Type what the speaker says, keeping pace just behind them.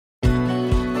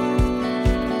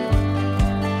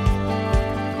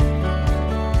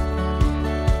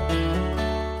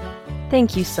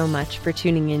Thank you so much for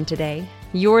tuning in today.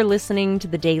 You're listening to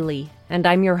The Daily, and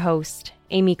I'm your host,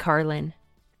 Amy Carlin.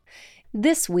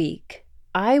 This week,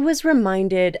 I was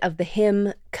reminded of the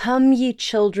hymn, "Come Ye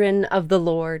Children of the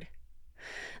Lord."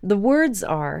 The words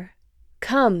are,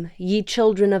 "Come, ye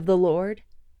children of the Lord,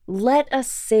 let us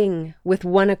sing with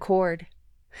one accord.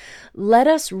 Let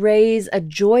us raise a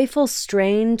joyful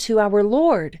strain to our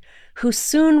Lord, who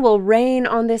soon will reign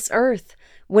on this earth,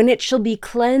 when it shall be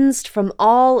cleansed from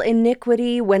all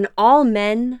iniquity, when all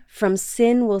men from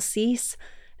sin will cease,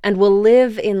 and will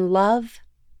live in love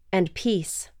and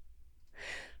peace.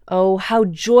 Oh, how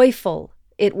joyful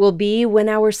it will be when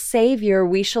our Savior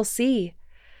we shall see,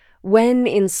 when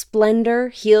in splendor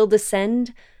he'll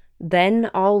descend,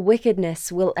 then all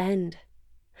wickedness will end.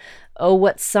 Oh,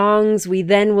 what songs we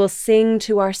then will sing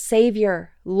to our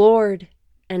Savior, Lord,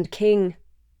 and King.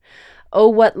 Oh,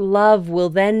 what love will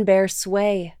then bear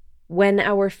sway, when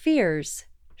our fears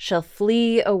shall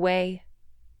flee away.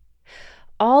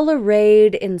 All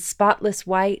arrayed in spotless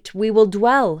white, we will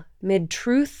dwell mid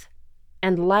truth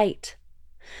and light.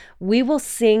 We will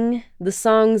sing the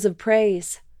songs of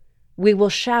praise. We will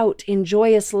shout in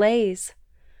joyous lays.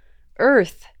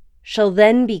 Earth shall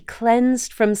then be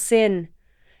cleansed from sin.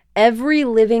 Every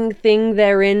living thing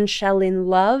therein shall in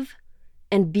love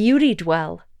and beauty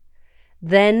dwell.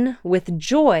 Then with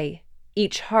joy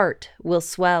each heart will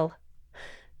swell.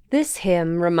 This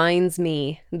hymn reminds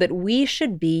me that we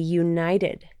should be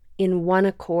united in one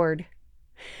accord.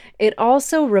 It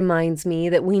also reminds me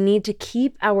that we need to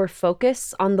keep our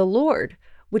focus on the Lord,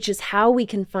 which is how we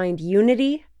can find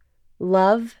unity,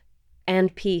 love,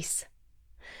 and peace.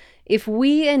 If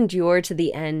we endure to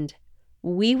the end,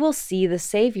 we will see the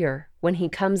Savior when he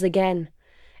comes again.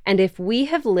 And if we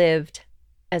have lived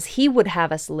as he would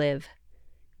have us live,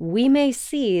 we may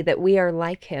see that we are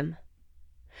like him.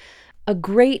 A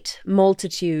great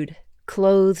multitude,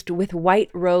 clothed with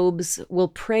white robes, will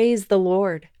praise the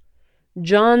Lord.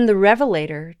 John the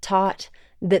Revelator taught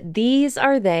that these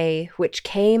are they which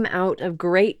came out of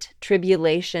great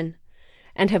tribulation,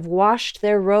 and have washed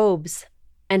their robes,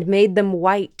 and made them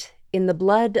white in the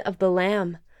blood of the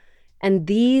Lamb, and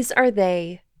these are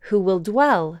they who will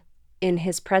dwell in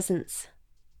his presence.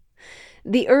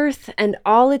 The earth and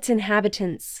all its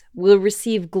inhabitants will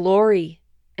receive glory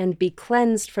and be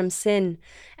cleansed from sin,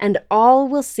 and all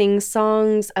will sing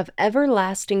songs of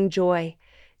everlasting joy,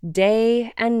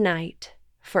 day and night,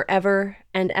 forever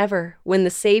and ever, when the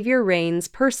Savior reigns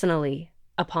personally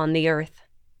upon the earth.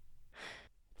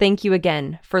 Thank you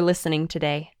again for listening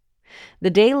today.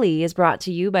 The Daily is brought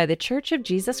to you by The Church of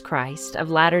Jesus Christ of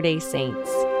Latter-day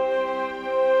Saints.